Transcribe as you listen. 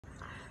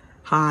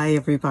Hi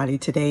everybody,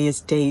 today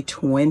is day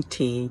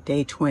 20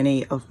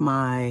 of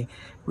my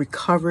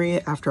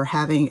recovery after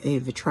having a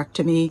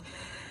vitrectomy.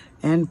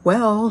 And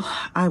well,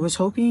 I was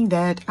hoping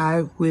that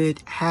I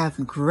would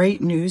have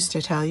great news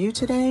to tell you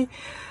today,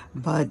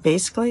 but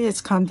basically it's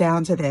come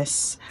down to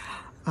this.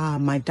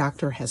 My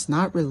doctor has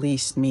not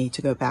released me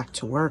to go back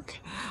to work.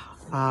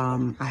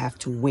 I have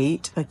to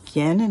wait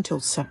again until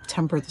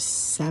September the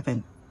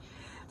 7th.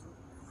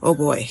 Oh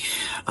boy.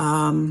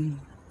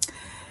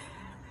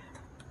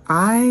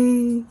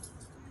 I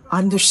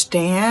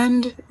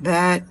understand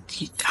that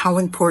how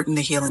important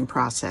the healing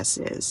process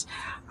is.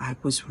 I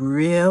was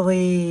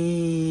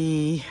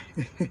really,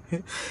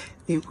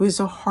 it was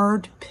a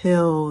hard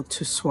pill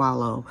to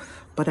swallow,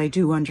 but I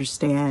do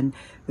understand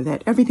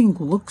that everything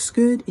looks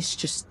good, it's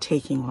just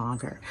taking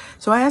longer.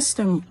 So I asked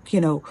him,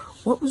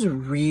 what was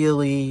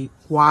really,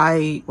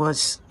 why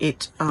was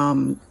it,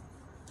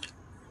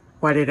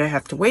 why did I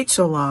have to wait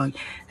so long?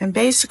 And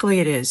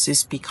basically it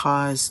is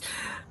because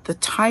the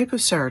type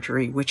of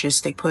surgery, which is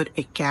they put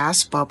a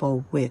gas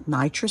bubble with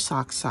nitrous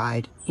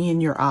oxide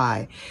in your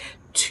eye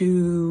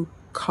to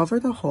cover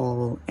the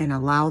hole and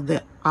allow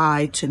the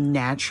eye to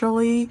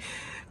naturally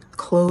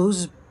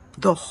close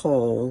the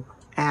hole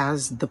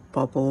as the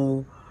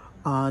bubble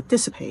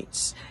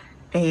dissipates.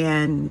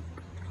 And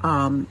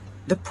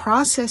the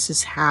process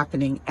is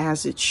happening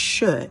as it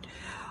should,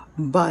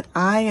 but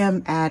I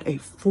am at a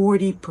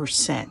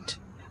 40%,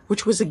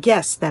 which was a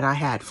guess that I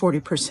had.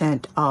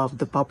 40% of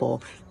the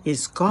bubble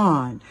is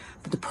gone.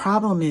 But the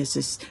problem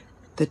is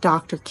the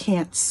doctor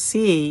can't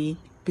see,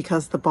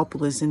 because the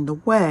bubble is in the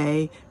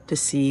way, to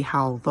see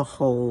how the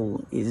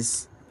hole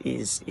is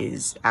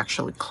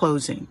actually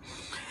closing.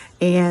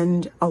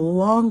 And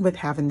along with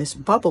having this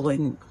bubble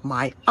in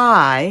my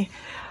eye,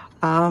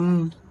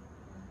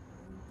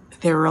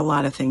 there are a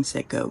lot of things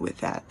that go with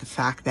that. The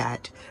fact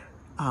that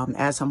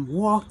as I'm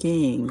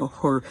walking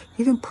or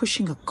even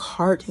pushing a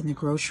cart in the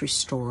grocery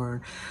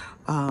store,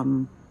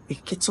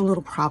 it gets a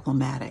little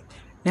problematic.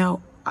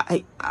 Now,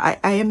 I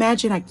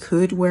imagine I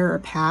could wear a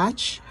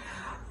patch,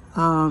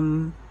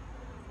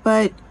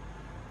 but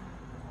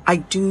I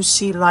do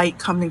see light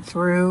coming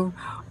through.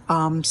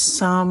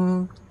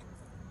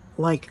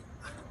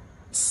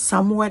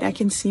 Somewhat I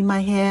can see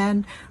my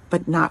hand,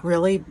 but not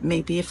really.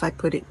 Maybe if I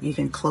put it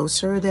even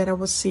closer that I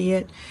will see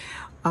it.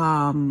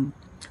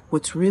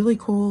 What's really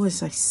cool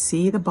is I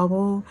see the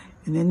bubble,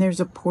 and then there's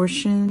a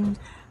portion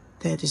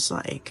that is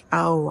like,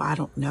 oh, I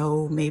don't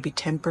know, maybe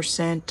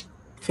 10%,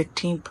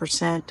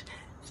 15%.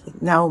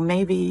 No,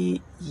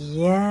 maybe,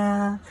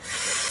 yeah,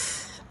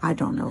 I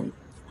don't know,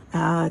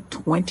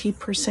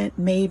 20%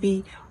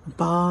 maybe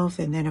above.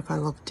 And then if I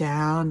look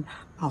down,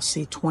 I'll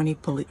see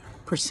 20%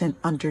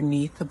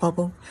 underneath the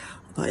bubble.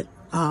 But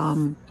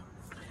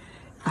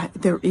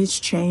there is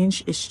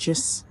change. It's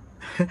just,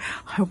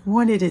 I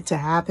wanted it to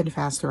happen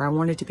faster. I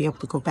wanted to be able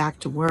to go back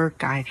to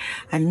work. I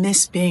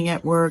miss being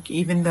at work,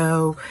 even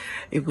though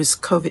it was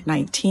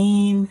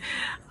COVID-19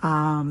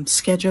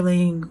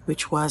 scheduling,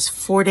 which was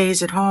 4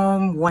 days at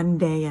home, 1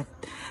 day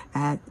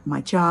at my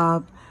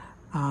job,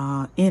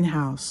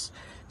 in-house.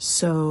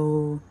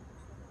 So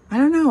I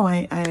don't know.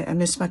 I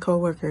miss my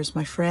coworkers,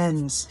 my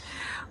friends.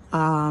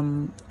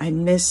 I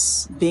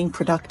miss being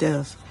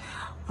productive.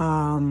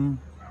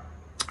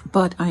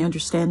 But I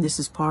understand this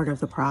is part of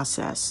the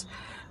process.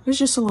 I was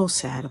just a little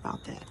sad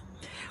about that.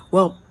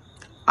 Well,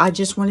 I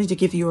just wanted to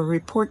give you a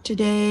report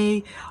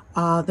today.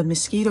 The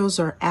mosquitoes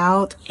are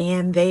out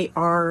and they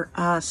are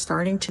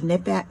starting to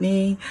nip at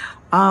me.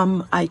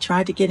 I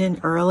tried to get in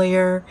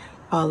earlier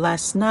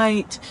last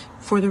night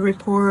for the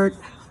report,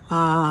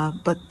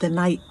 but the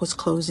night was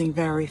closing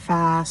very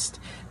fast.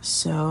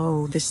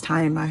 So this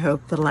time I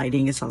hope the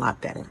lighting is a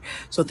lot better.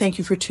 So thank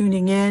you for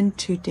tuning in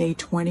to day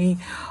 20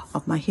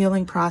 of my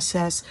healing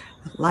process,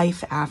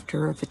 life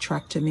after a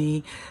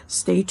vitrectomy.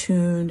 Stay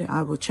tuned.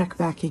 I will check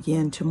back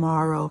again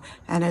tomorrow.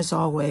 And as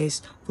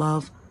always,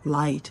 love,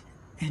 light,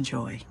 and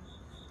joy.